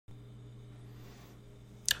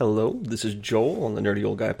Hello, this is Joel on the Nerdy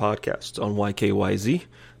Old Guy podcast on YKYZ,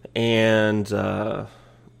 and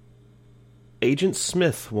Agent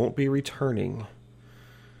Smith won't be returning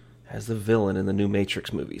as the villain in the new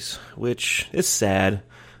Matrix movies, which is sad.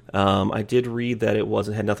 I did read that it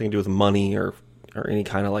had nothing to do with money or any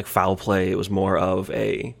kind of like foul play. It was more of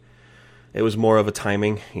a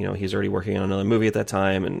timing. You know, he's already working on another movie at that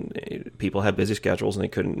time, and people had busy schedules and they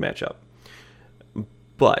couldn't match up.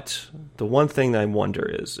 But the one thing that I wonder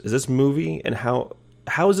is this movie, and how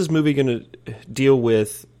is this movie going to deal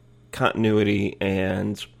with continuity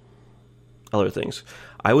and other things?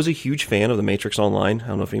 I was a huge fan of The Matrix Online. I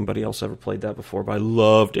don't know if anybody else ever played that before, but I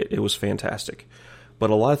loved it. It was fantastic.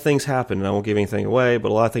 But a lot of things happen, and I won't give anything away,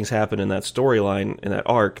 but a lot of things happen in that storyline, in that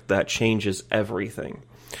arc, that changes everything.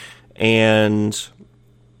 And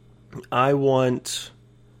I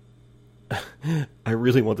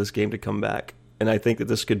really want this game to come back. And I think that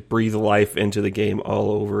this could breathe life into the game all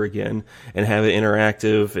over again and have it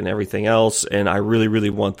interactive and everything else. And I really, really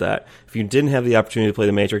want that. If you didn't have the opportunity to play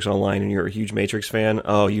The Matrix Online and you're a huge Matrix fan,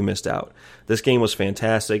 oh, you missed out. This game was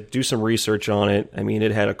fantastic. Do some research on it. I mean,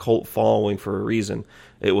 it had a cult following for a reason.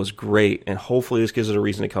 It was great. And hopefully this gives it a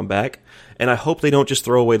reason to come back. And I hope they don't just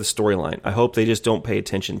throw away the storyline. I hope they just don't pay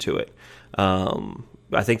attention to it.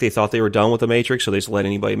 I think they thought they were done with The Matrix, so they just let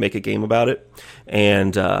anybody make a game about it.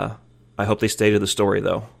 And I hope they stay to the story,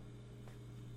 though.